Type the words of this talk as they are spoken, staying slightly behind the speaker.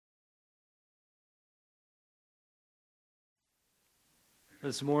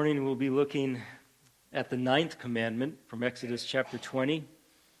This morning we'll be looking at the Ninth Commandment from Exodus chapter 20.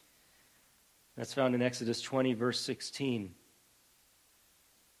 That's found in Exodus 20, verse 16.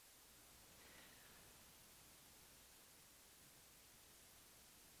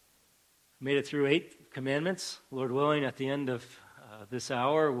 Made it through 8 commandments. Lord willing, at the end of this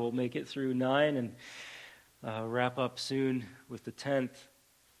hour, we'll make it through 9 and wrap up soon with the 10th.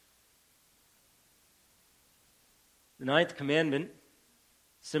 The Ninth Commandment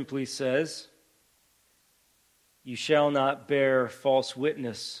simply says, "You shall not bear false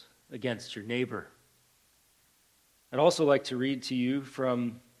witness against your neighbor." I'd also like to read to you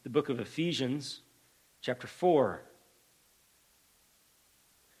from the book of Ephesians, chapter 4.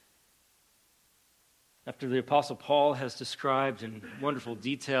 After the Apostle Paul has described in wonderful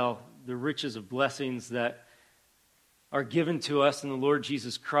detail the riches of blessings that are given to us in the Lord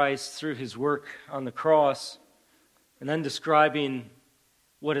Jesus Christ through his work on the cross, and then describing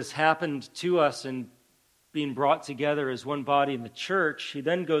what has happened to us in being brought together as one body in the church, he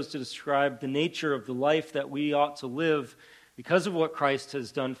then goes to describe the nature of the life that we ought to live because of what Christ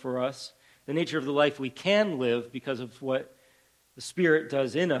has done for us, the nature of the life we can live because of what the Spirit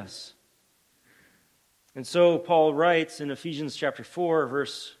does in us. And so Paul writes in Ephesians chapter 4,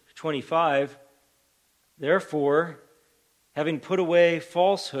 verse 25, "Therefore, having put away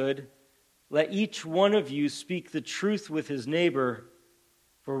falsehood, let each one of you speak the truth with his neighbor,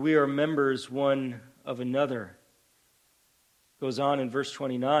 for we are members one of another." Goes on in verse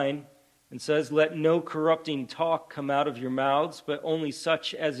 29 and says, "Let no corrupting talk come out of your mouths, but only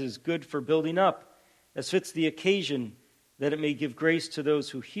such as is good for building up, as fits the occasion, that it may give grace to those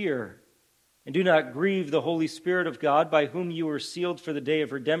who hear. And do not grieve the Holy Spirit of God, by whom you were sealed for the day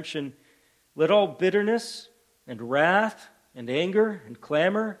of redemption. Let all bitterness and wrath and anger and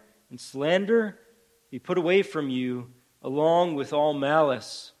clamor and slander be put away from you, along with all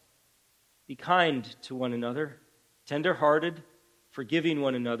malice. Be kind to one another, tender-hearted, forgiving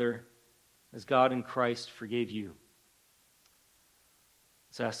one another, as God in Christ forgave you."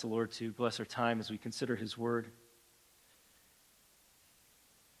 Let's ask the Lord to bless our time as we consider his word.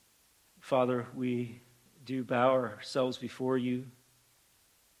 Father, we do bow ourselves before you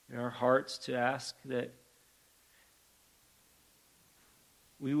in our hearts to ask that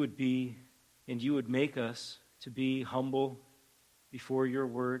we would be, and you would make us to be humble before your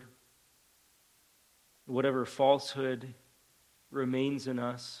word. Whatever falsehood remains in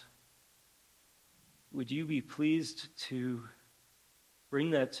us, would you be pleased to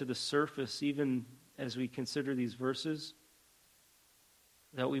bring that to the surface even as we consider these verses,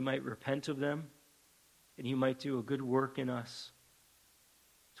 that we might repent of them and you might do a good work in us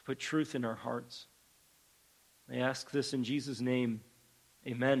to put truth in our hearts. I ask this in Jesus' name.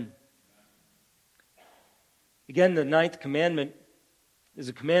 Amen. Again, the Ninth Commandment is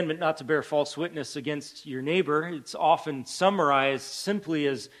a commandment not to bear false witness against your neighbor. It's often summarized simply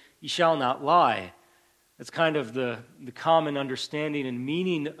as, "You shall not lie." That's kind of the common understanding and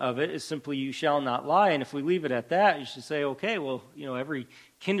meaning of it is simply, "You shall not lie." And if we leave it at that, you should say, okay, well, every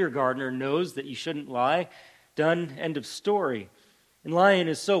kindergartner knows that you shouldn't lie. Done, end of story. And lying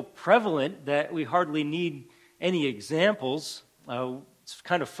is so prevalent that we hardly need any examples. It's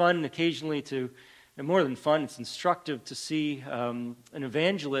kind of fun occasionally and more than fun, it's instructive to see an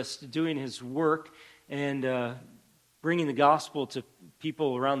evangelist doing his work and bringing the gospel to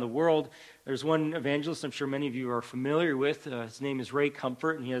people around the world. There's one evangelist I'm sure many of you are familiar with. His name is Ray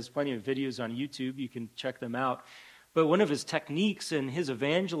Comfort, and he has plenty of videos on YouTube. You can check them out. But one of his techniques in his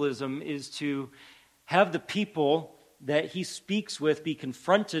evangelism is to have the people that he speaks with be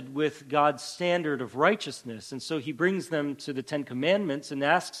confronted with God's standard of righteousness. And so he brings them to the 10 Commandments and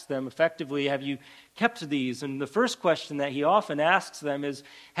asks them effectively, have you kept these? And the first question that he often asks them is,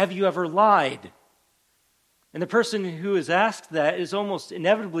 have you ever lied? And the person who is asked that is almost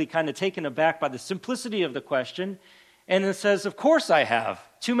inevitably kind of taken aback by the simplicity of the question, and then says, of course I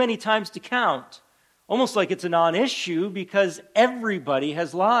have, too many times to count. Almost like it's a non-issue because everybody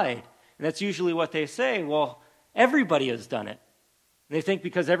has lied. And that's usually what they say, well, everybody has done it. And they think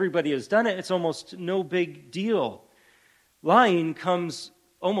because everybody has done it, it's almost no big deal. Lying comes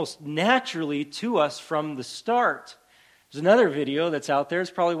almost naturally to us from the start. There's another video that's out there. It's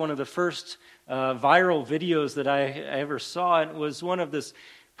probably one of the first viral videos that I ever saw. And it was one of this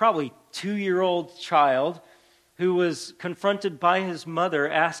probably 2-year-old child who was confronted by his mother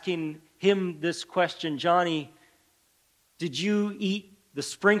asking him this question, "Johnny, did you eat the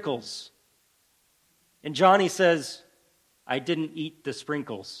sprinkles?" And Johnny says, "I didn't eat the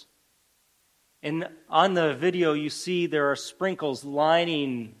sprinkles." And on the video, you see there are sprinkles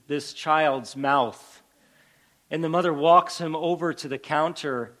lining this child's mouth. And the mother walks him over to the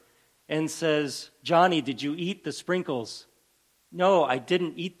counter and says, "Johnny, did you eat the sprinkles?" "No, I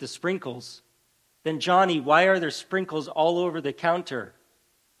didn't eat the sprinkles." "Then, Johnny, why are there sprinkles all over the counter?"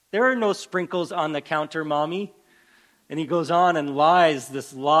 "There are no sprinkles on the counter, Mommy." And he goes on and lies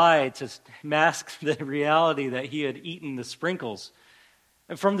this lie to mask the reality that he had eaten the sprinkles.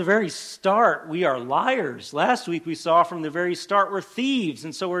 And from the very start, we are liars. Last week we saw from the very start we're thieves,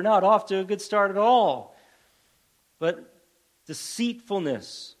 and so we're not off to a good start at all. But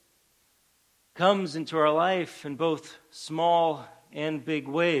deceitfulness comes into our life in both small and big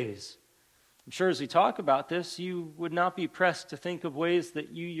ways. I'm sure as we talk about this, you would not be pressed to think of ways that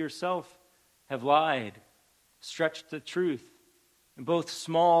you yourself have lied, stretched the truth in both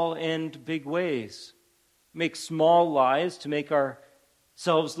small and big ways. We make small lies to make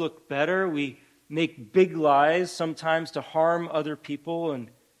ourselves look better. We make big lies sometimes to harm other people, and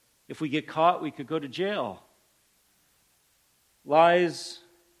if we get caught, we could go to jail. Lies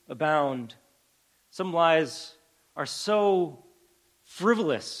abound. Some lies are so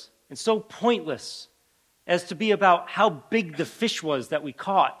frivolous and so pointless as to be about how big the fish was that we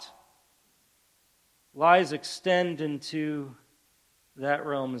caught. Lies extend into that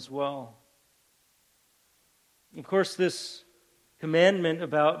realm as well. Of course, this commandment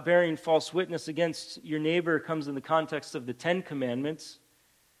about bearing false witness against your neighbor comes in the context of the 10 Commandments.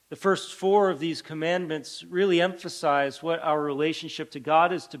 The first 4 of these commandments really emphasize what our relationship to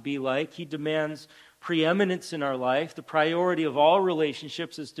God is to be like. He demands preeminence in our life. The priority of all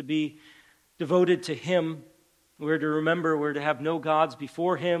relationships is to be devoted to Him. We're to remember we're to have no gods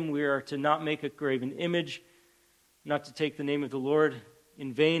before Him. We are to not make a graven image, not to take the name of the Lord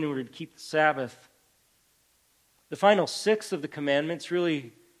in vain, and we're to keep the Sabbath. The final 6 of the commandments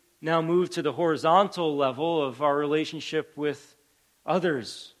really now move to the horizontal level of our relationship with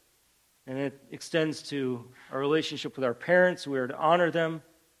others. And it extends to our relationship with our parents. We are to honor them.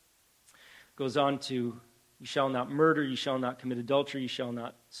 It goes on to, you shall not murder, you shall not commit adultery, you shall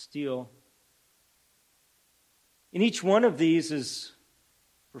not steal. And each one of these is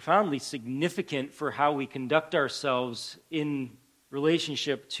profoundly significant for how we conduct ourselves in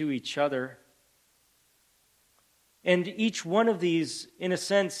relationship to each other. And each one of these, in a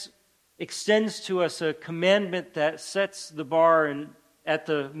sense, extends to us a commandment that sets the bar at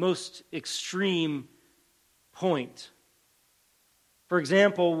the most extreme point. For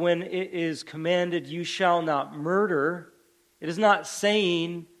example, when it is commanded, you shall not murder, it is not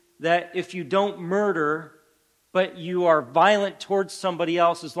saying that if you don't murder, but you are violent towards somebody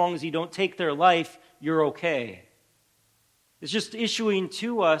else, as long as you don't take their life, you're okay. It's just issuing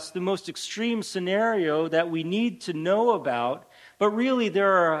to us the most extreme scenario that we need to know about, but really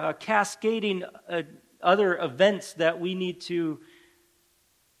there are cascading other events that we need to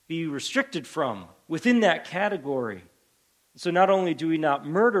be restricted from within that category. So not only do we not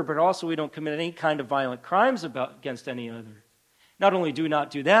murder, but also we don't commit any kind of violent crimes against any other. Not only do we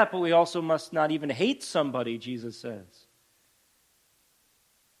not do that, but we also must not even hate somebody, Jesus says.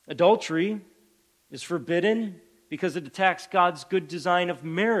 Adultery is forbidden because it attacks God's good design of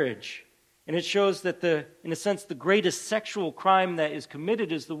marriage. And it shows that, in a sense, the greatest sexual crime that is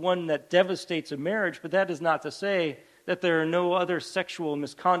committed is the one that devastates a marriage, but that is not to say that there are no other sexual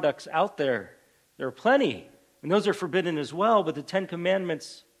misconducts out there. There are plenty, and those are forbidden as well, but the 10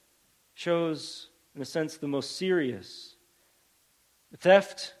 Commandments shows, in a sense, the most serious.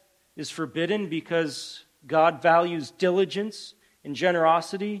 Theft is forbidden because God values diligence and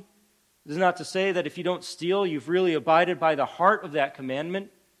generosity. It is not to say that if you don't steal, you've really abided by the heart of that commandment.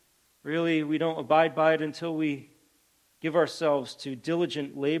 Really, we don't abide by it until we give ourselves to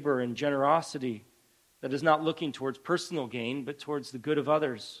diligent labor and generosity that is not looking towards personal gain, but towards the good of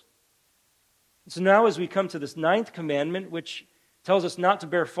others. So now as we come to this 9th commandment, which tells us not to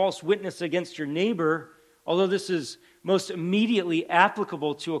bear false witness against your neighbor, although this is most immediately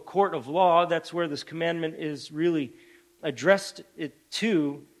applicable to a court of law, that's where this commandment is really addressed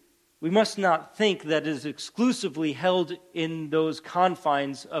to, we must not think that it is exclusively held in those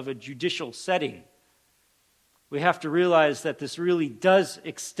confines of a judicial setting. We have to realize that this really does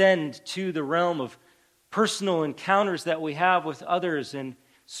extend to the realm of personal encounters that we have with others, and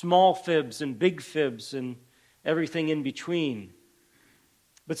small fibs and big fibs and everything in between.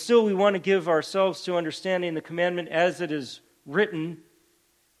 But still, we want to give ourselves to understanding the commandment as it is written,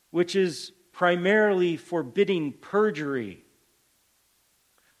 which is primarily forbidding perjury.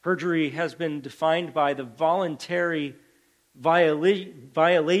 Perjury has been defined by the voluntary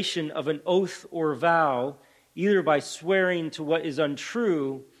violation of an oath or vow, either by swearing to what is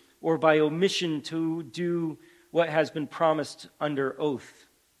untrue or by omission to do what has been promised under oath.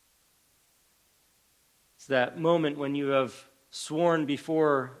 It's that moment when you have sworn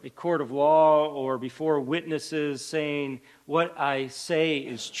before a court of law or before witnesses saying, what I say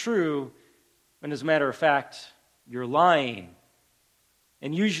is true, when as a matter of fact, you're lying.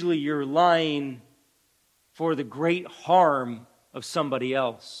 And usually you're lying for the great harm of somebody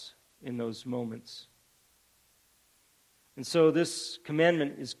else in those moments. And so this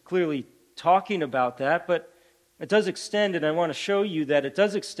commandment is clearly talking about that, but it does extend, and I want to show you that it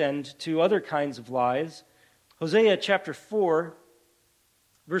does extend to other kinds of lies. Hosea chapter 4,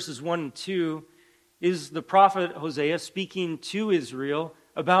 verses 1 and 2, is the prophet Hosea speaking to Israel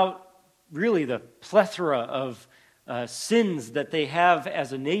about really the plethora of sins that they have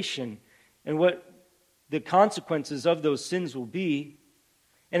as a nation and what the consequences of those sins will be.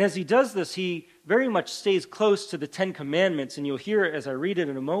 And as he does this, he very much stays close to the Ten Commandments, and you'll hear it as I read it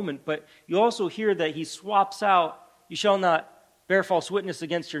in a moment, but you also hear that he swaps out, you shall not bear false witness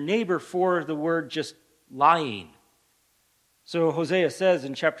against your neighbor, for the word just lying. So Hosea says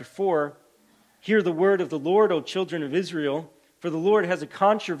in chapter 4, hear the word of the Lord, O children of Israel, for the Lord has a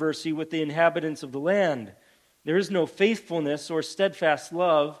controversy with the inhabitants of the land. There is no faithfulness or steadfast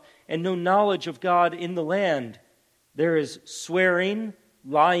love, and no knowledge of God in the land. There is swearing,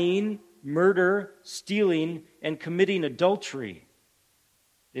 lying, murder, stealing, and committing adultery.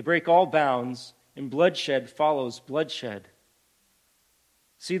 They break all bounds, and bloodshed follows bloodshed.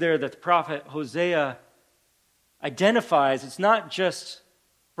 See there that the prophet Hosea identifies it's not just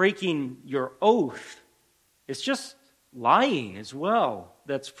breaking your oath, it's just lying as well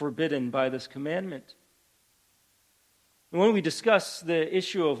that's forbidden by this commandment. And when we discuss the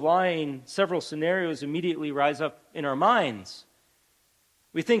issue of lying, several scenarios immediately rise up in our minds.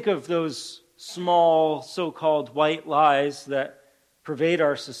 We think of those small so-called white lies that pervade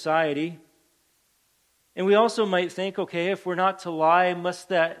our society. And we also might think, okay, if we're not to lie, must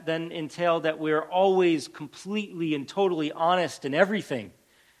that then entail that we're always completely and totally honest in everything?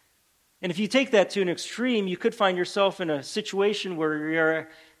 And if you take that to an extreme, you could find yourself in a situation where you're,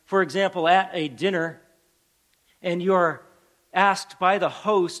 for example, at a dinner, and you're asked by the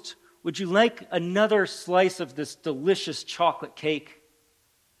host, would you like another slice of this delicious chocolate cake?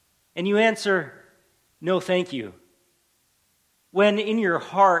 And you answer, no, thank you. When in your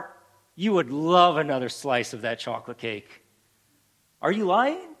heart, you would love another slice of that chocolate cake. Are you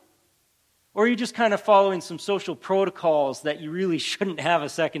lying? Or are you just kind of following some social protocols that you really shouldn't have a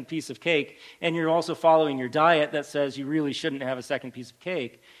second piece of cake, and you're also following your diet that says you really shouldn't have a second piece of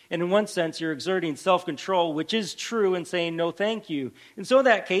cake? And in one sense, you're exerting self-control, which is true, and saying no thank you. And so in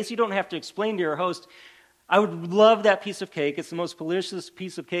that case, you don't have to explain to your host, I would love that piece of cake. It's the most delicious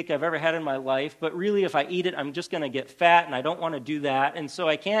piece of cake I've ever had in my life, but really if I eat it, I'm just going to get fat, and I don't want to do that, and so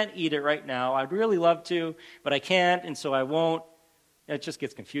I can't eat it right now. I'd really love to, but I can't, and so I won't. It just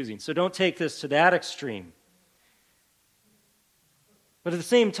gets confusing. So don't take this to that extreme. But at the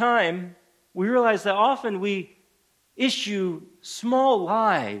same time, we realize that often we issue small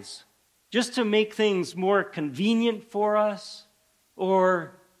lies just to make things more convenient for us,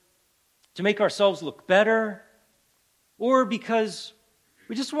 or to make ourselves look better, or because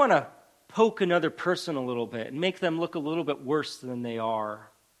we just want to poke another person a little bit and make them look a little bit worse than they are.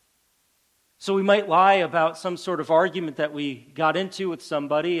 So we might lie about some sort of argument that we got into with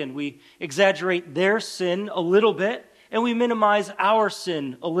somebody, and we exaggerate their sin a little bit, and we minimize our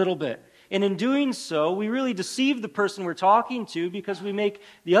sin a little bit. And in doing so, we really deceive the person we're talking to, because we make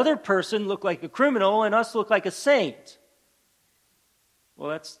the other person look like a criminal and us look like a saint.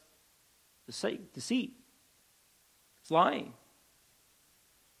 Well, that's deceit. It's lying.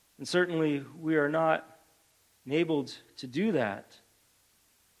 And certainly we are not enabled to do that.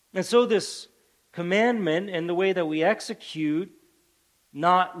 And so this commandment and the way that we execute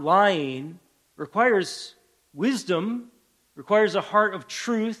not lying requires wisdom, requires a heart of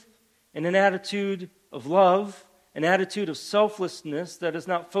truth, and an attitude of love, an attitude of selflessness that is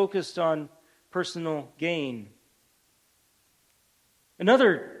not focused on personal gain.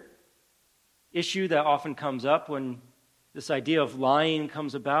 Another issue that often comes up when this idea of lying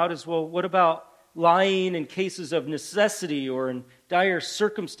comes about is, well, what about lying in cases of necessity or in dire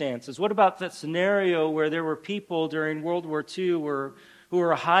circumstances? What about that scenario where there were people during World War II who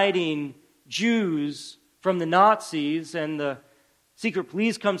were hiding Jews from the Nazis, and the secret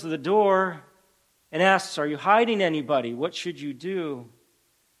police comes to the door and asks, are you hiding anybody? What should you do?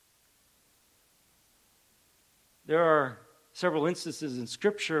 There are several instances in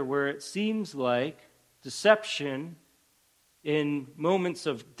Scripture where it seems like deception in moments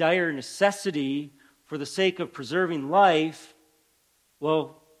of dire necessity for the sake of preserving life,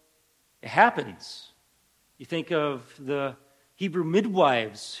 well, it happens. You think of the Hebrew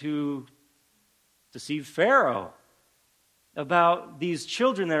midwives who deceive Pharaoh about these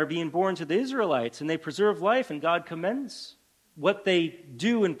children that are being born to the Israelites, and they preserve life, and God commends what they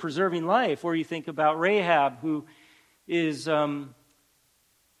do in preserving life. Or you think about Rahab, who is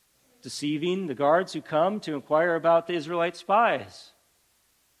deceiving the guards who come to inquire about the Israelite spies.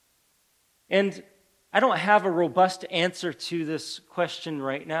 And I don't have a robust answer to this question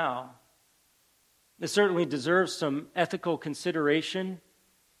right now. It certainly deserves some ethical consideration,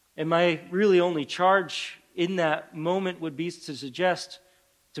 and my really only charge in that moment would be to suggest,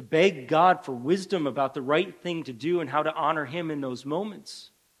 to beg God for wisdom about the right thing to do and how to honor Him in those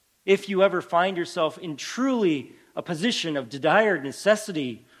moments. If you ever find yourself in truly a position of dire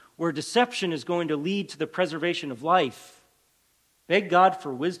necessity where deception is going to lead to the preservation of life, beg God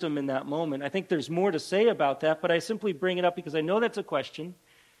for wisdom in that moment. I think there's more to say about that, but I simply bring it up because I know that's a question.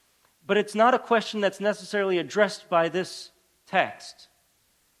 But it's not a question that's necessarily addressed by this text.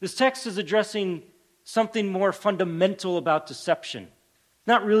 This text is addressing something more fundamental about deception. It's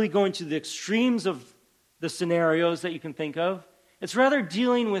not really going to the extremes of the scenarios that you can think of. It's rather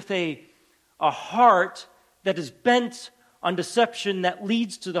dealing with a heart that is bent on deception that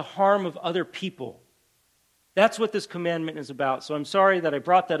leads to the harm of other people. That's what this commandment is about. So I'm sorry that I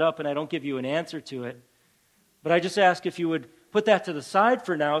brought that up and I don't give you an answer to it. But I just ask if you would put that to the side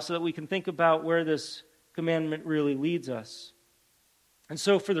for now so that we can think about where this commandment really leads us. And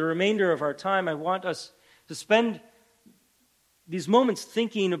so for the remainder of our time, I want us to spend these moments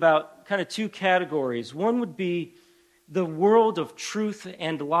thinking about kind of two categories. One would be the world of truth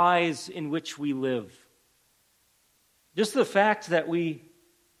and lies in which we live. Just the fact that we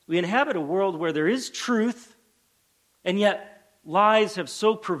inhabit a world where there is truth, and yet lies have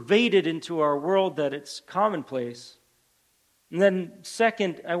so pervaded into our world that it's commonplace. And then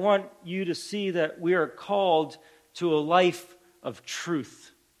second, I want you to see that we are called to a life of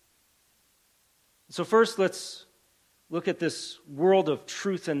truth. So first, let's look at this world of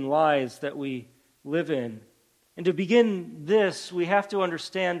truth and lies that we live in. And to begin this, we have to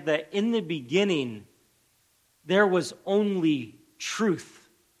understand that in the beginning, there was only truth.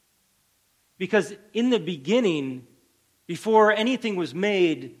 Because in the beginning, before anything was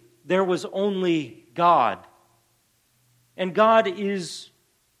made, there was only God. And God is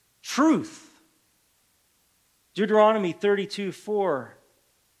truth. Deuteronomy 32:4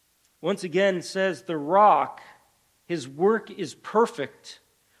 once again says, "The rock, His work is perfect,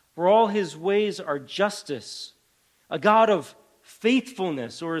 for all His ways are justice." A God of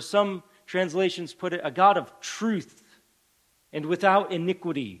faithfulness, or as some translations put it, a God of truth and without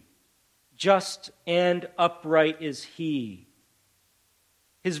iniquity. Just and upright is He.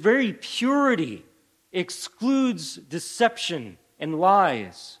 His very purity excludes deception and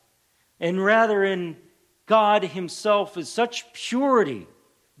lies. And rather, in God Himself is such purity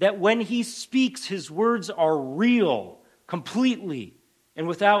that when He speaks, His words are real, completely, and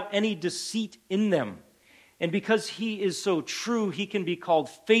without any deceit in them. And because He is so true, He can be called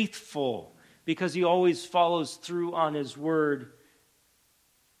faithful, because He always follows through on His word.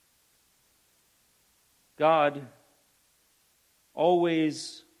 God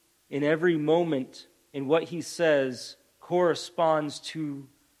always, in every moment, in what He says, corresponds to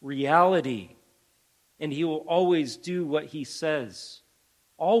reality. And He will always do what He says.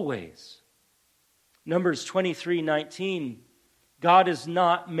 Always. Numbers 23:19, God is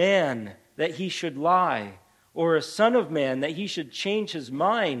not man that He should lie, or a son of man that He should change His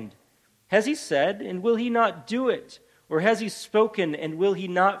mind. Has He said, and will He not do it? Or has He spoken, and will He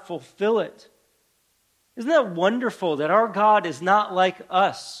not fulfill it? Isn't that wonderful that our God is not like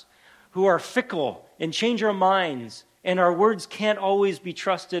us, who are fickle and change our minds, and our words can't always be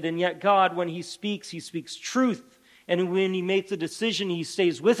trusted, and yet God, when He speaks truth, and when He makes a decision, He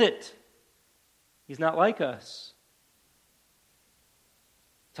stays with it. He's not like us.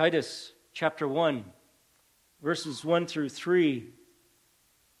 Titus chapter 1, verses 1 through 3,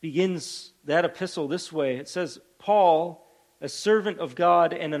 begins that epistle this way. It says, "Paul, a servant of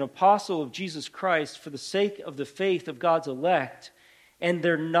God and an apostle of Jesus Christ, for the sake of the faith of God's elect and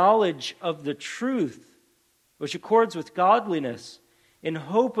their knowledge of the truth, which accords with godliness, in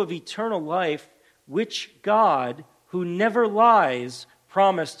hope of eternal life, which God, who never lies,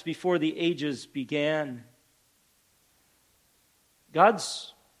 promised before the ages began."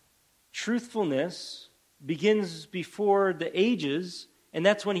 God's truthfulness begins before the ages, and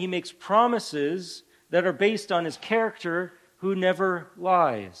that's when He makes promises that are based on His character, who never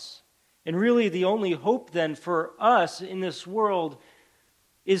lies. And really the only hope then for us in this world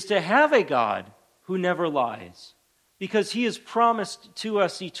is to have a God who never lies, because He has promised to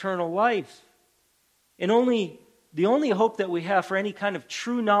us eternal life. And the only hope that we have for any kind of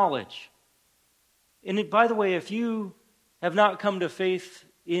true knowledge And by the way, if you have not come to faith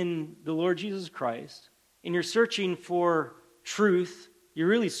in the Lord Jesus Christ, and you're searching for truth, you're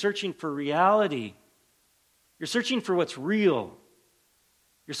really searching for reality. You're searching for what's real.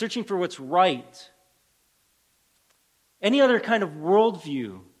 You're searching for what's right. Any other kind of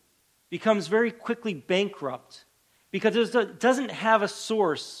worldview becomes very quickly bankrupt because it doesn't have a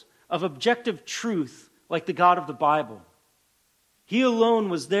source of objective truth like the God of the Bible. He alone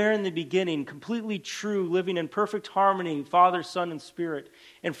was there in the beginning, completely true, living in perfect harmony, Father, Son, and Spirit.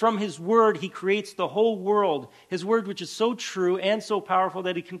 And from His Word, He creates the whole world. His Word, which is so true and so powerful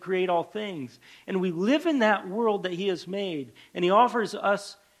that He can create all things. And we live in that world that He has made. And He offers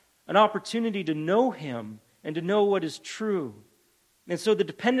us an opportunity to know Him and to know what is true. And so the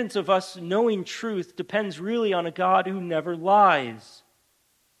dependence of us knowing truth depends really on a God who never lies.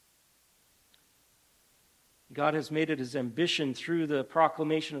 God has made it His ambition through the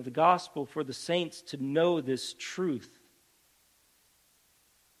proclamation of the gospel for the saints to know this truth.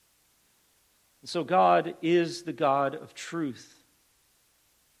 And so God is the God of truth.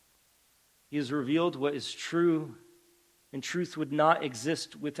 He has revealed what is true, and truth would not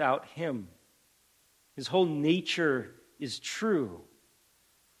exist without Him. His whole nature is true.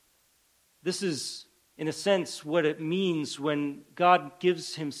 This is, in a sense, what it means when God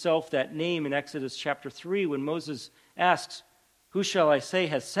gives Himself that name in Exodus chapter 3, when Moses asks, "Who shall I say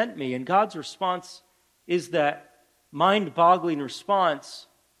has sent me?" And God's response is that mind-boggling response,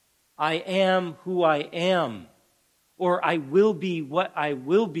 "I am who I am," or "I will be what I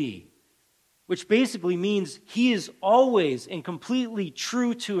will be," which basically means He is always and completely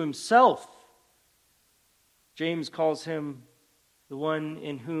true to Himself. James calls Him the one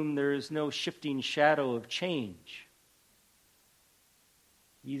in whom there is no shifting shadow of change.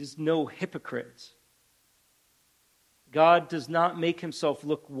 He is no hypocrite. God does not make Himself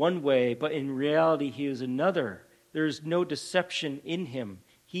look one way, but in reality He is another. There is no deception in Him.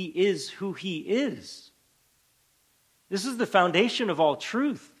 He is who He is. This is the foundation of all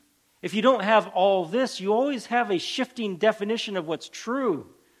truth. If you don't have all this, you always have a shifting definition of what's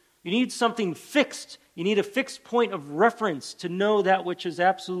true. You need something fixed. You need a fixed point of reference to know that which is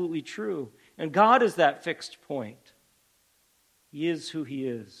absolutely true. And God is that fixed point. He is who He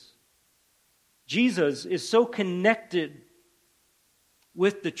is. Jesus is so connected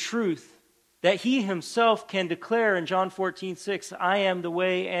with the truth that He Himself can declare in John 14:6, "I am the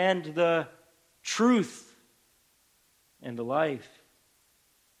way and the truth and the life."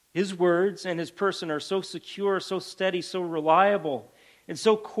 His words and His person are so secure, so steady, so reliable, and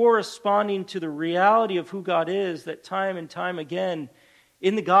so corresponding to the reality of who God is that time and time again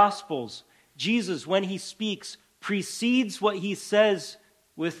in the Gospels, Jesus, when He speaks, precedes what He says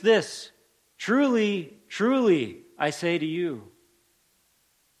with this, "Truly, truly, I say to you."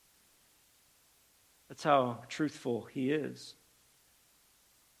 That's how truthful He is.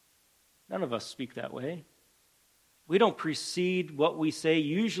 None of us speak that way. We don't precede what we say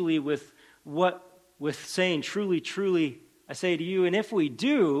usually with saying, "Truly, truly, I say to you." And if we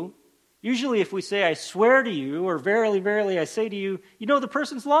do, usually if we say, "I swear to you," or "Verily, verily, I say to you," you know the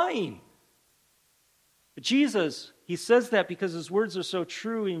person's lying. But Jesus, He says that because His words are so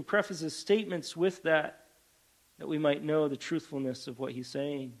true, He prefaces statements with that we might know the truthfulness of what He's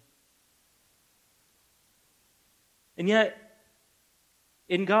saying. And yet,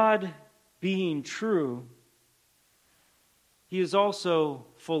 in God being true, He is also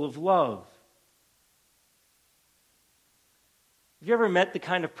full of love. Have you ever met the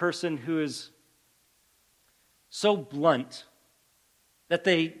kind of person who is so blunt that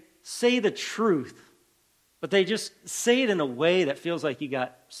they say the truth, but they just say it in a way that feels like you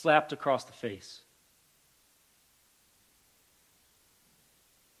got slapped across the face?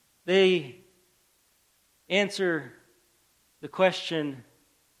 They answer the question,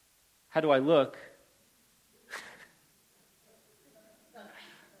 "How do I look?"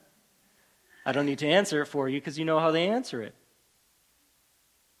 I don't need to answer it for you because you know how they answer it.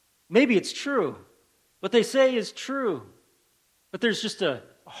 Maybe it's true. What they say is true. But there's just a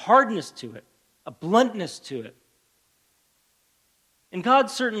hardness to it, a bluntness to it. And God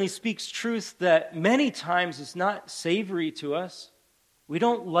certainly speaks truth that many times is not savory to us. We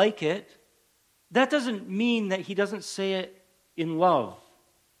don't like it. That doesn't mean that He doesn't say it in love.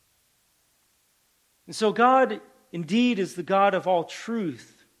 And so God indeed is the God of all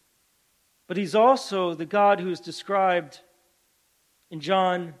truth. But He's also the God who is described in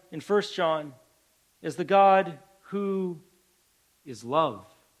 1 John, as the God who is love.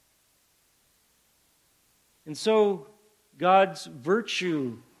 And so God's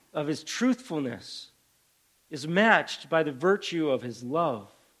virtue of His truthfulness is matched by the virtue of His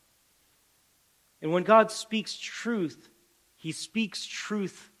love. And when God speaks truth, he speaks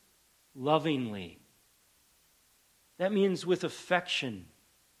truth lovingly. That means with affection,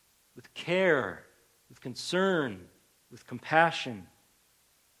 with care, with concern, with compassion.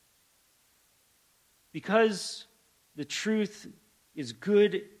 Because the truth is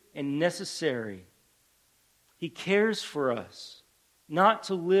good and necessary, he cares for us, not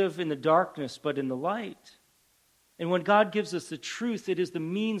to live in the darkness, but in the light. And when God gives us the truth, it is the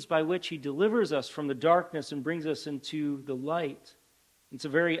means by which he delivers us from the darkness and brings us into the light. It's a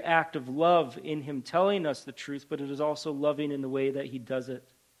very act of love in him telling us the truth, but it is also loving in the way that he does it.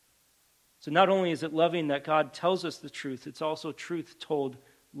 So not only is it loving that God tells us the truth, it's also truth told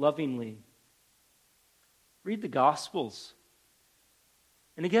lovingly. Read the Gospels.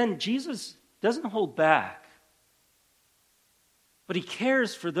 And again, Jesus doesn't hold back, but he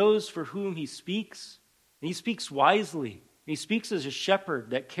cares for those for whom he speaks. And he speaks wisely. He speaks as a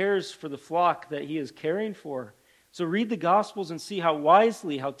shepherd that cares for the flock that he is caring for. So read the Gospels and see how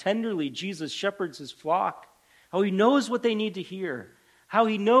wisely, how tenderly Jesus shepherds his flock, how he knows what they need to hear, how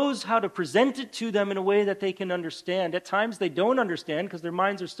he knows how to present it to them in a way that they can understand. At times they don't understand because their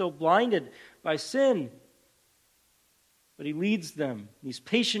minds are still blinded by sin. But he leads them, and he's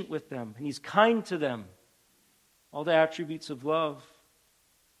patient with them, and he's kind to them. All the attributes of love,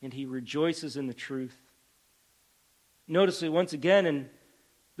 and he rejoices in the truth. Notice it once again in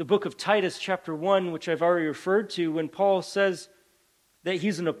the book of Titus, chapter 1, which I've already referred to, when Paul says that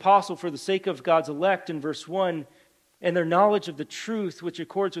he's an apostle for the sake of God's elect in verse 1, and their knowledge of the truth, which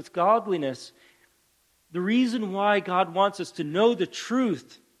accords with godliness. The reason why God wants us to know the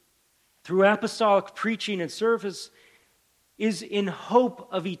truth through apostolic preaching and service is in hope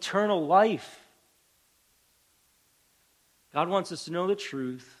of eternal life. God wants us to know the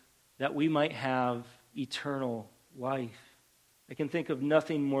truth that we might have eternal life. I can think of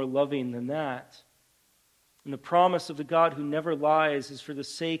nothing more loving than that. And the promise of the God who never lies is for the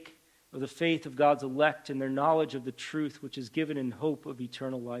sake of the faith of God's elect and their knowledge of the truth, which is given in hope of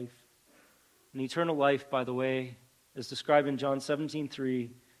eternal life. And eternal life, by the way, as described in John 17:3,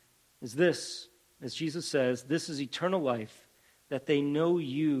 is this, as Jesus says, this is eternal life, that they know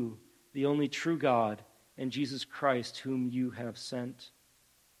you, the only true God, and Jesus Christ, whom you have sent.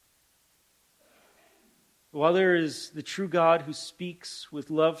 While there is the true God who speaks with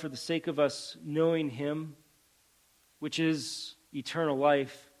love for the sake of us knowing him, which is eternal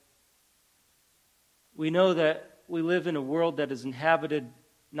life, we know that we live in a world that is inhabited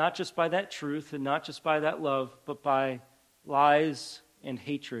not just by that truth and not just by that love, but by lies and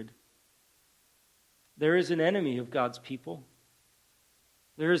hatred. There is an enemy of God's people.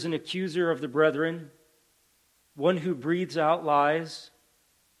 There is an accuser of the brethren, one who breathes out lies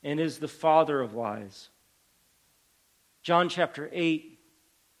and is the father of lies. John chapter 8,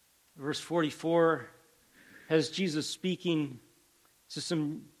 verse 44, has Jesus speaking to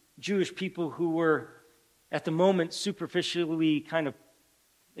some Jewish people who were at the moment superficially kind of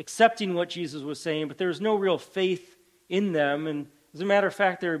accepting what Jesus was saying, but there was no real faith in them. And as a matter of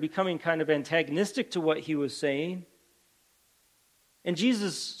fact, they were becoming kind of antagonistic to what he was saying. And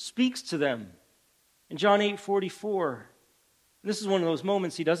Jesus speaks to them in John 8:44. This is one of those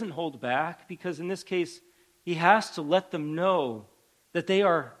moments he doesn't hold back, because in this case, he has to let them know that they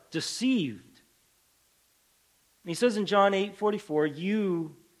are deceived. And he says in John 8:44,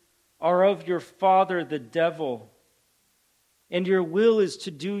 "You are of your father the devil, and your will is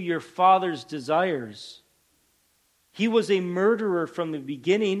to do your father's desires. He was a murderer from the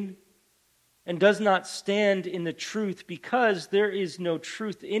beginning and does not stand in the truth, because there is no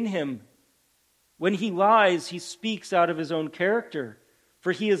truth in him. When he lies, he speaks out of his own character,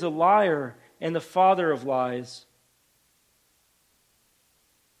 for he is a liar and the father of lies."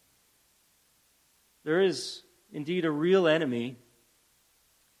 There is indeed a real enemy.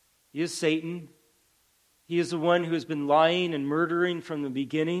 He is Satan. He is the one who has been lying and murdering from the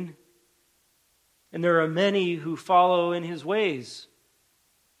beginning. And there are many who follow in his ways,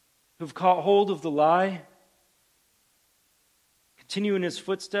 who've caught hold of the lie, continue in his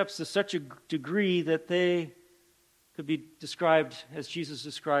footsteps to such a degree that they could be described, as Jesus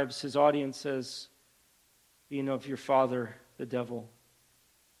describes his audience, as being of your father, the devil.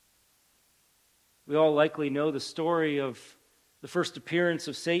 We all likely know the story of the first appearance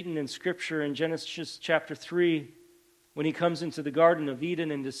of Satan in Scripture in Genesis chapter 3, when he comes into the Garden of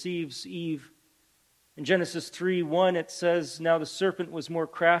Eden and deceives Eve. In Genesis 3:1, it says, "Now the serpent was more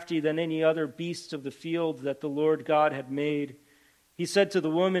crafty than any other beast of the field that the Lord God had made. He said to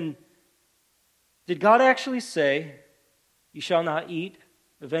the woman, 'Did God actually say, you shall not eat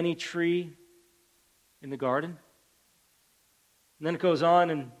of any tree in the garden?'" And then it goes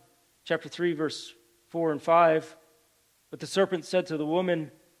on in chapter 3, verse 4 and 5, "But the serpent said to the woman,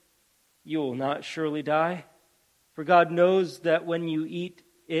 'You will not surely die, for God knows that when you eat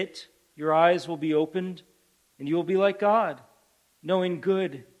it, your eyes will be opened, and you will be like God, knowing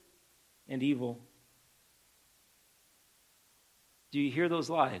good and evil.'" Do you hear those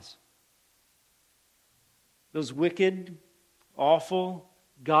lies? Those wicked, awful,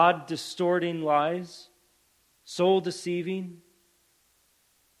 God-distorting lies, soul-deceiving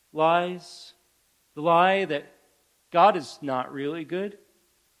lies. The lie that God is not really good.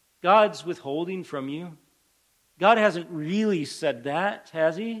 God's withholding from you. God hasn't really said that,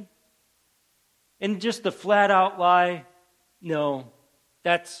 has He? And just the flat-out lie, no,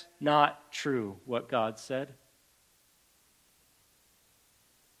 that's not true, what God said.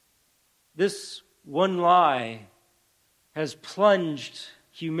 This one lie has plunged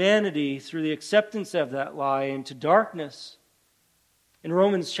humanity through the acceptance of that lie into darkness. In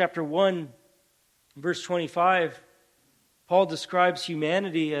Romans chapter 1, verse 25, Paul describes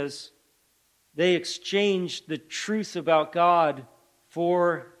humanity as they exchanged the truth about God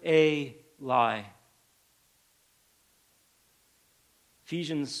for a lie.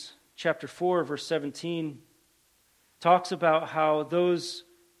 Ephesians chapter 4, verse 17 talks about how those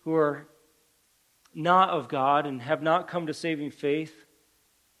who are not of God and have not come to saving faith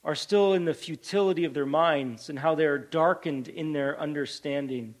are still in the futility of their minds and how they are darkened in their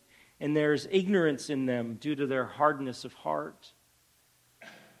understanding, and there's ignorance in them due to their hardness of heart.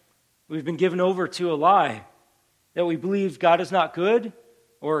 We've been given over to a lie that we believe God is not good,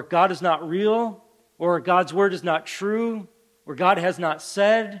 or God is not real, or God's word is not true, or God has not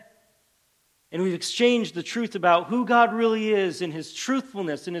said. And we've exchanged the truth about who God really is and His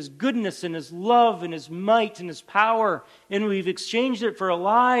truthfulness and His goodness and His love and His might and His power. And we've exchanged it for a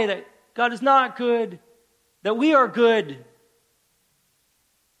lie that God is not good, that we are good.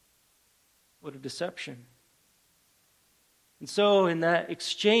 What a deception. And so in that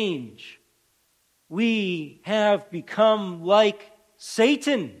exchange, we have become like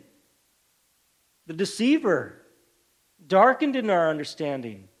Satan, the deceiver, darkened in our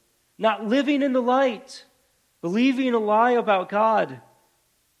understanding, not living in the light, believing a lie about God.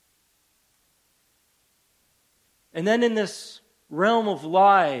 And then in this realm of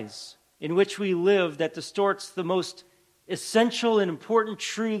lies in which we live that distorts the most essential and important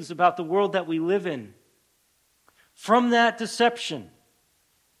truths about the world that we live in, from that deception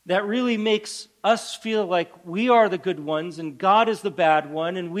that really makes us feel like we are the good ones and God is the bad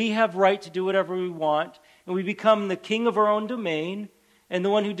one and we have right to do whatever we want, and we become the king of our own domain and the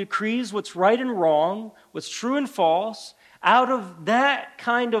one who decrees what's right and wrong, what's true and false. Out of that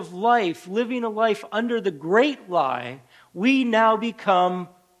kind of life, living a life under the great lie, we now become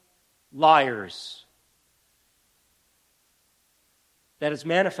liars. That is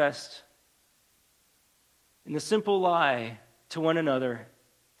manifest in the simple lie to one another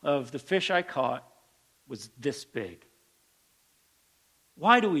of the fish I caught was this big.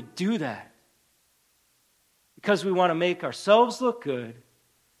 Why do we do that? Because we want to make ourselves look good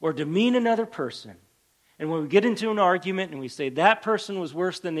or demean another person. And when we get into an argument and we say that person was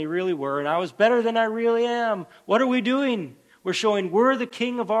worse than they really were and I was better than I really am, what are we doing? We're showing we're the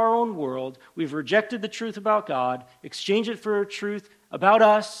king of our own world. We've rejected the truth about God, exchanged it for a truth about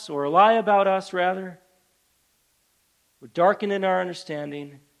us, or a lie about us, rather. We're darkened in our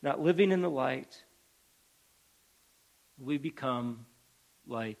understanding, not living in the light. We become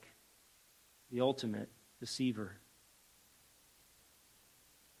like the ultimate deceiver.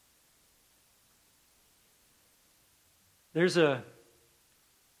 There's a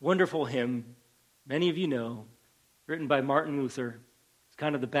wonderful hymn, many of you know, written by Martin Luther. It's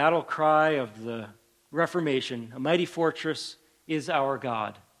kind of the battle cry of the Reformation. A mighty fortress is our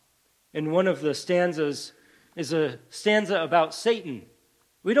God. And one of the stanzas is a stanza about Satan.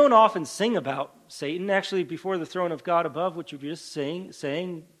 We don't often sing about Satan. Actually, before the throne of God above, which we just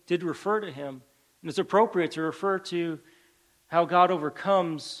sang, did refer to him. And it's appropriate to refer to how God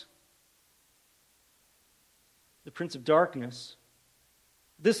overcomes the prince of darkness.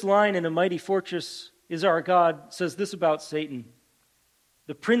 This line in A Mighty Fortress is Our God says this about Satan.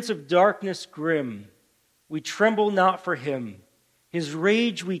 The prince of darkness grim, we tremble not for him. His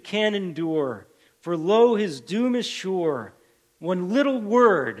rage we can endure, for lo, his doom is sure. One little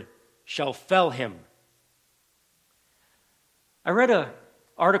word shall fell him. I read an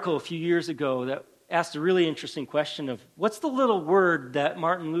article a few years ago that asked a really interesting question of what's the little word that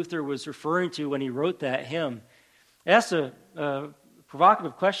Martin Luther was referring to when he wrote that hymn. It asked a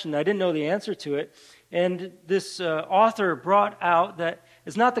provocative question. I didn't know the answer to it. And this author brought out that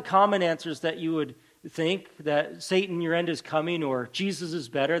it's not the common answers that you would think that Satan, your end is coming, or Jesus is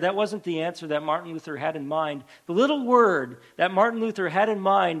better. That wasn't the answer that Martin Luther had in mind. The little word that Martin Luther had in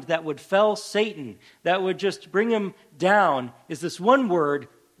mind that would fell Satan, that would just bring him down, is this one word,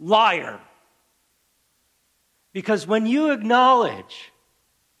 liar. Because when you acknowledge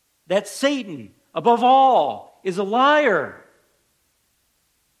that Satan, above all, is a liar,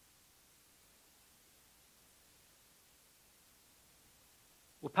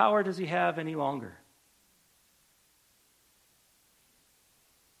 what power does he have any longer?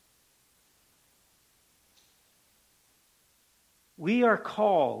 We are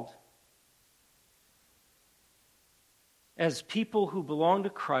called as people who belong to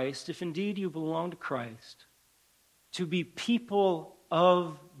Christ, if indeed you belong to Christ, to be people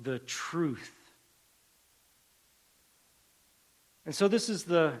of the truth. And so this is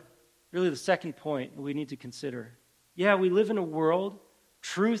really the second point we need to consider. Yeah, we live in a world,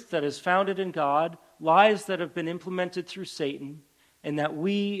 truth that is founded in God, lies that have been implemented through Satan, and that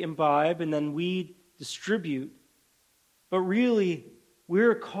we imbibe and then we distribute. But really,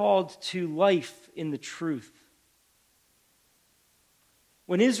 we're called to life in the truth.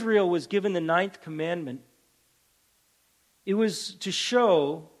 When Israel was given the Ninth Commandment, it was to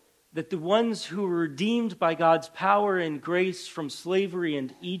show that the ones who were redeemed by God's power and grace from slavery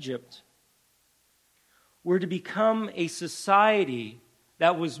in Egypt were to become a society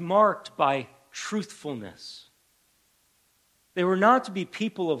that was marked by truthfulness. They were not to be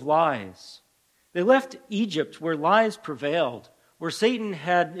people of lies. They left Egypt where lies prevailed, where Satan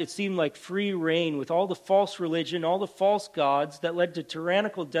had, it seemed like, free reign with all the false religion, all the false gods that led to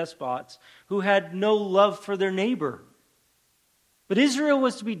tyrannical despots who had no love for their neighbor. But Israel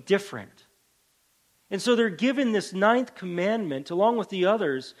was to be different. And so they're given this Ninth Commandment, along with the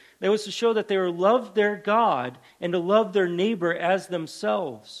others, that was to show that they were to love their God and to love their neighbor as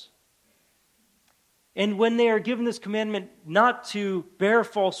themselves. And when they are given this commandment not to bear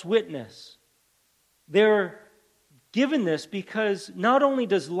false witness, they're given this because not only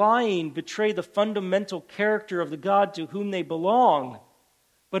does lying betray the fundamental character of the God to whom they belong,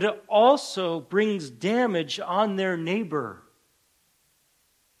 but it also brings damage on their neighbor.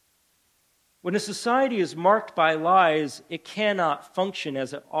 When a society is marked by lies, it cannot function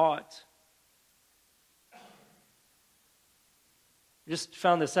as it ought. I just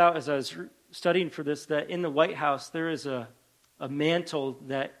found this out as I was studying for this, that in the White House there is a mantle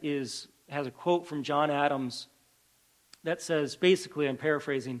that has a quote from John Adams that says, basically, I'm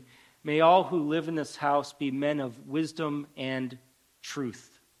paraphrasing, "May all who live in this house be men of wisdom and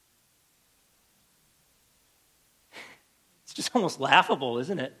truth." It's just almost laughable,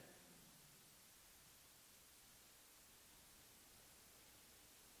 isn't it?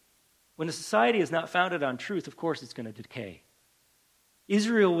 When a society is not founded on truth, of course it's going to decay.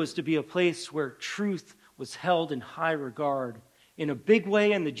 Israel was to be a place where truth was held in high regard, in a big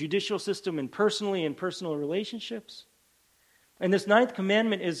way in the judicial system and personally in personal relationships. And this Ninth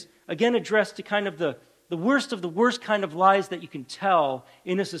Commandment is, again, addressed to kind of the worst of the worst kind of lies that you can tell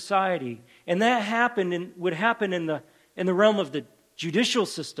in a society. And that would happen in the realm of the judicial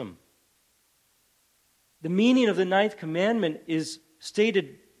system. The meaning of the Ninth Commandment is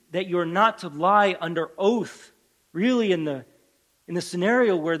stated that you're not to lie under oath, really in the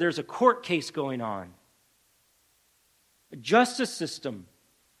scenario where there's a court case going on. A justice system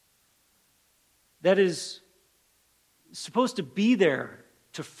that is supposed to be there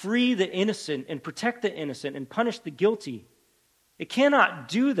to free the innocent and protect the innocent and punish the guilty. It cannot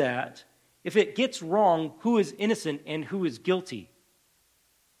do that if it gets wrong who is innocent and who is guilty.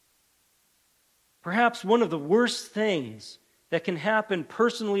 Perhaps one of the worst things that can happen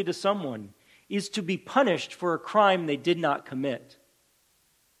personally to someone is to be punished for a crime they did not commit.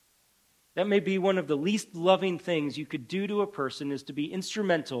 That may be one of the least loving things you could do to a person, is to be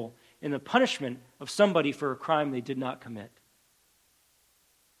instrumental in the punishment of somebody for a crime they did not commit.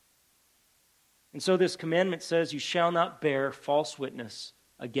 And so this commandment says, you shall not bear false witness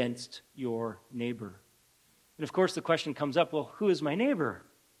against your neighbor. And of course the question comes up, well, who is my neighbor?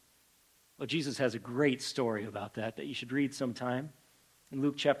 Well, Jesus has a great story about that you should read sometime in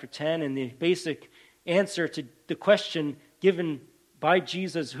Luke chapter 10. And the basic answer to the question given by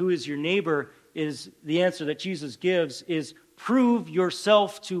Jesus, who is your neighbor, is the answer that Jesus gives is, prove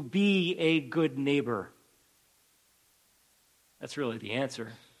yourself to be a good neighbor. That's really the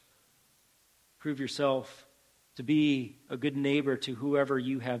answer. Prove yourself to be a good neighbor to whoever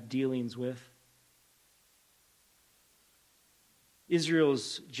you have dealings with.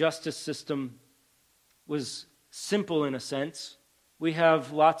 Israel's justice system was simple in a sense. We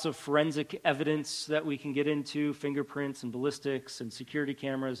have lots of forensic evidence that we can get into, fingerprints and ballistics and security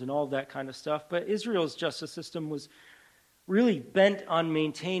cameras and all that kind of stuff. But Israel's justice system was really bent on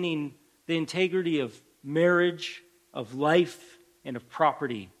maintaining the integrity of marriage, of life, and of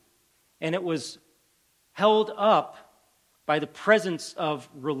property. And it was held up by the presence of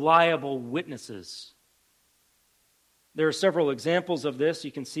reliable witnesses. There are several examples of this.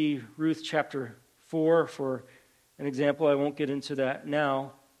 You can see Ruth chapter 4 for an example. I won't get into that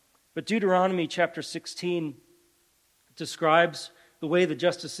now. But Deuteronomy chapter 16 describes the way the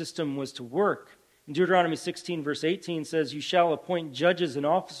justice system was to work. In Deuteronomy 16 verse 18 says, "You shall appoint judges and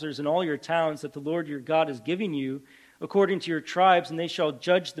officers in all your towns that the Lord your God is giving you, according to your tribes, and they shall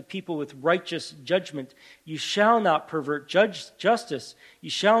judge the people with righteous judgment. You shall not pervert justice.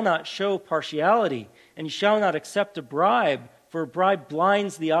 You shall not show partiality, and you shall not accept a bribe, for a bribe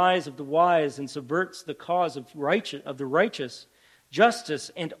blinds the eyes of the wise and subverts the cause of the righteous.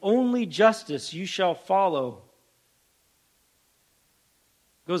 Justice, and only justice, you shall follow."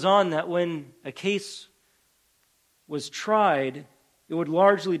 It goes on that when a case was tried, it would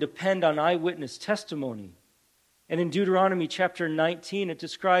largely depend on eyewitness testimony. And in Deuteronomy chapter 19, it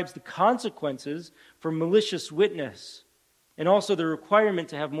describes the consequences for malicious witness and also the requirement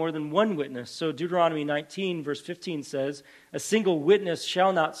to have more than one witness. So Deuteronomy 19 verse 15 says, "A single witness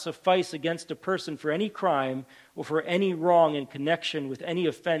shall not suffice against a person for any crime or for any wrong in connection with any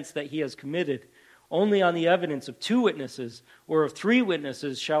offense that he has committed. Only on the evidence of 2 witnesses or of 3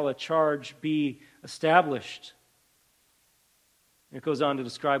 witnesses shall a charge be established." It goes on to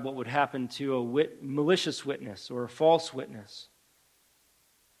describe what would happen to a malicious witness or a false witness.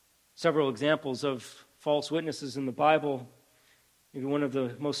 Several examples of false witnesses in the Bible. Maybe one of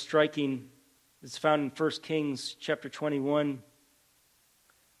the most striking is found in 1 Kings chapter 21.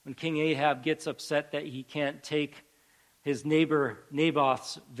 When King Ahab gets upset that he can't take his neighbor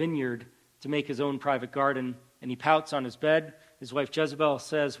Naboth's vineyard to make his own private garden, and he pouts on his bed. His wife Jezebel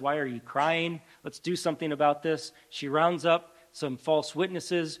says, "Why are you crying? Let's do something about this." She rounds up some false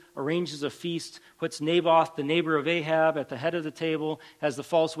witnesses, arranges a feast, puts Naboth, the neighbor of Ahab, at the head of the table, has the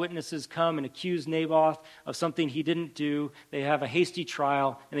false witnesses come and accuse Naboth of something he didn't do. They have a hasty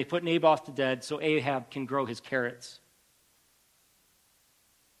trial, and they put Naboth to death so Ahab can grow his carrots.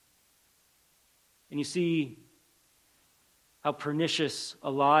 And you see how pernicious a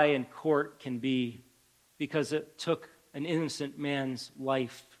lie in court can be because it took an innocent man's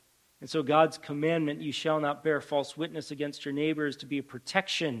life. And so God's commandment, "You shall not bear false witness against your neighbor," is to be a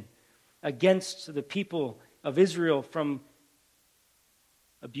protection against the people of Israel from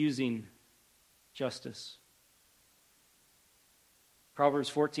abusing justice. Proverbs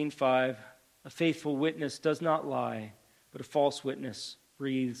 14:5, "A faithful witness does not lie, but a false witness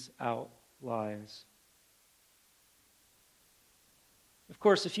breathes out lies." Of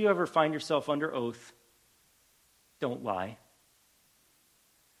course, if you ever find yourself under oath, don't lie.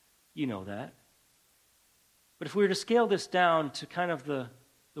 You know that. But if we were to scale this down to kind of the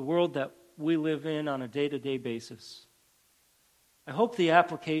world that we live in on a day-to-day basis, I hope the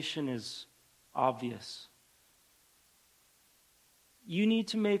application is obvious. You need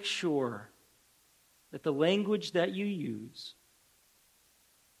to make sure that the language that you use,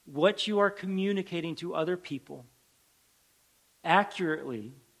 what you are communicating to other people,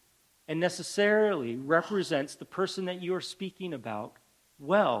 accurately and necessarily represents the person that you are speaking about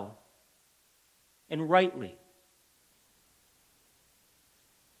well and rightly.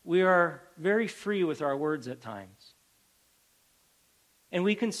 We are very free with our words at times. And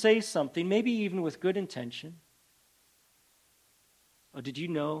we can say something, maybe even with good intention. "Oh, did you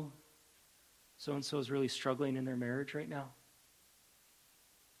know so-and-so is really struggling in their marriage right now?"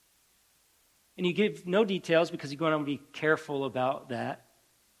 And you give no details because you're going to be careful about that.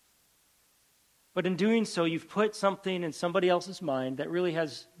 But in doing so, you've put something in somebody else's mind that really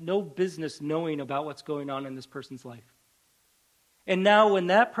has no business knowing about what's going on in this person's life. And now when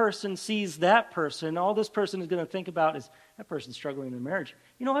that person sees that person, all this person is going to think about is, that person's struggling in their marriage.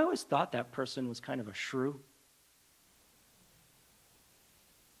 You know, I always thought that person was kind of a shrew.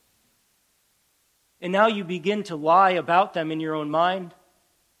 And now you begin to lie about them in your own mind.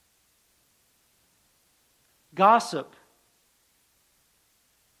 Gossip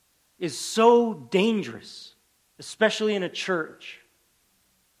is so dangerous, especially in a church.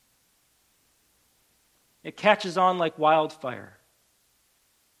 It catches on like wildfire.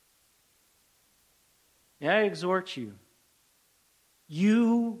 And I exhort you,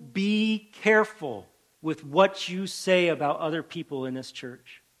 you be careful with what you say about other people in this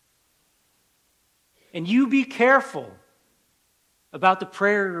church. And you be careful about the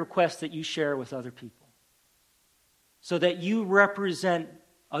prayer requests that you share with other people. so that you represent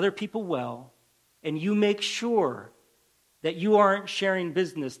other people well, and you make sure that you aren't sharing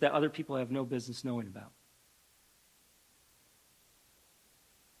business that other people have no business knowing about.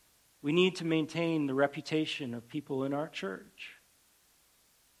 We need to maintain the reputation of people in our church.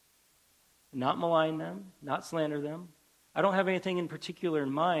 Not malign them, not slander them. I don't have anything in particular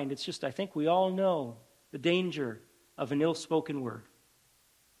in mind. It's just I think we all know the danger of an ill-spoken word.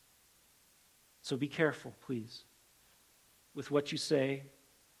 So be careful, please, with what you say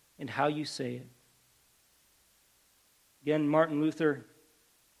and how you say it. Again, Martin Luther,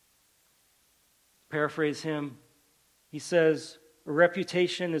 paraphrase him, he says, "A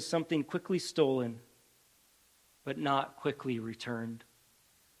reputation is something quickly stolen, but not quickly returned."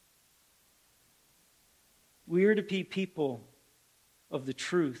 We are to be people of the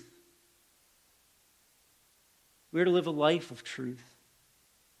truth. We are to live a life of truth.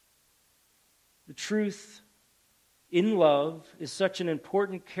 The truth in love is such an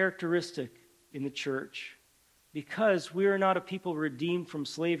important characteristic in the church because we are not a people redeemed from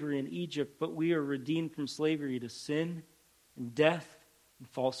slavery in Egypt, but we are redeemed from slavery to sin and death and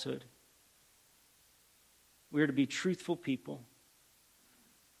falsehood. We are to be truthful people.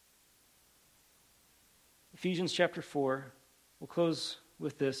 Ephesians chapter 4, we'll close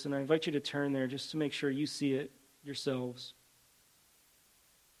with this, and I invite you to turn there just to make sure you see it yourselves.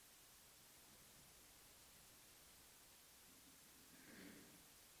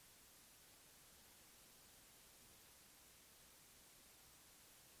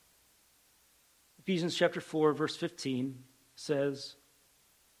 Ephesians chapter 4, verse 15 says,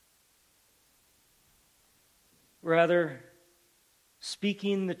 "Rather,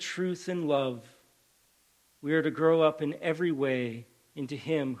 speaking the truth in love, we are to grow up in every way into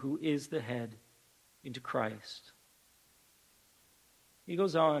Him who is the head, into Christ." He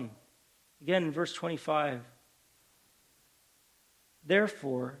goes on, again in verse 25,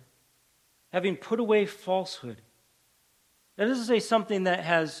 "Therefore, having put away falsehood." Now this is something that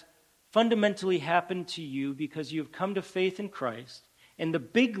has fundamentally happened to you because you have come to faith in Christ, and the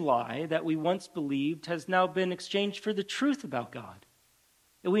big lie that we once believed has now been exchanged for the truth about God.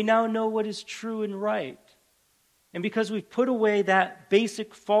 And we now know what is true and right. And because we've put away that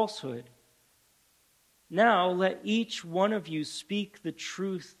basic falsehood, now let each one of you speak the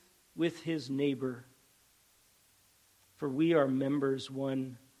truth with his neighbor, for we are members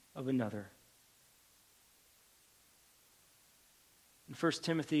one of another. In 1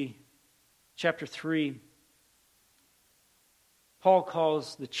 Timothy chapter 3, Paul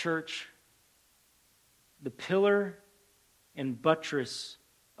calls the church the pillar and buttress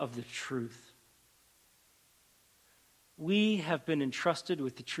of the truth. We have been entrusted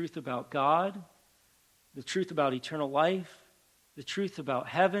with the truth about God, the truth about eternal life, the truth about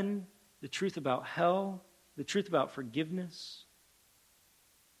heaven, the truth about hell, the truth about forgiveness.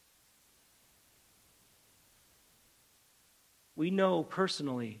 We know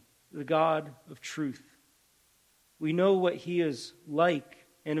personally the God of truth. We know what He is like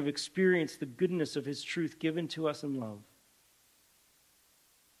and have experienced the goodness of His truth given to us in love.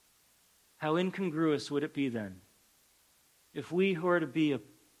 How incongruous would it be then if we who are to be a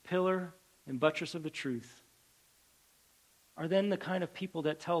pillar and buttress of the truth are then the kind of people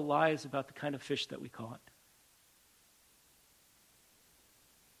that tell lies about the kind of fish that we caught,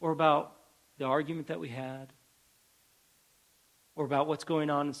 or about the argument that we had, or about what's going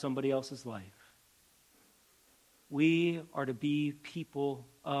on in somebody else's life. We are to be people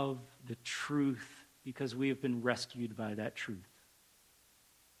of the truth because we have been rescued by that truth.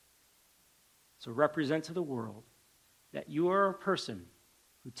 So represent to the world that you are a person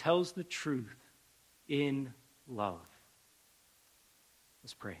who tells the truth in love.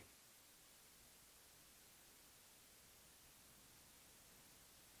 Let's pray.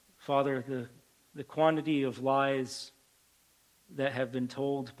 Father, the quantity of lies that have been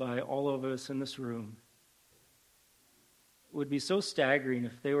told by all of us in this room would be so staggering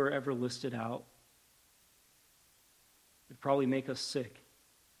if they were ever listed out. It'd probably make us sick.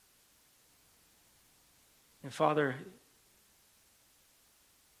 And Father,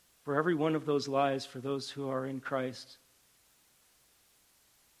 for every one of those lies, for those who are in Christ,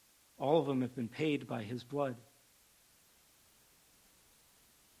 all of them have been paid by His blood.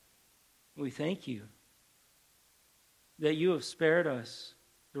 We thank You that You have spared us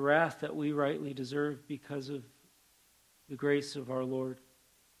the wrath that we rightly deserve because of the grace of our Lord.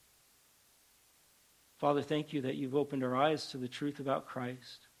 Father, thank You that You've opened our eyes to the truth about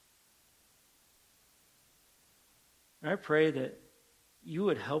Christ. And I pray that You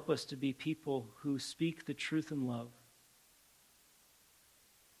would help us to be people who speak the truth in love.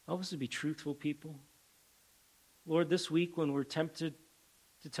 Help us to be truthful people. Lord, this week when we're tempted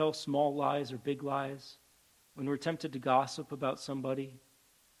to tell small lies or big lies, when we're tempted to gossip about somebody,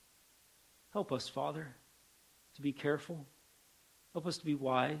 help us, Father, to be careful. Help us to be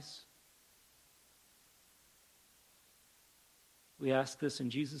wise. We ask this in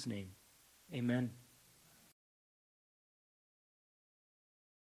Jesus' name. Amen.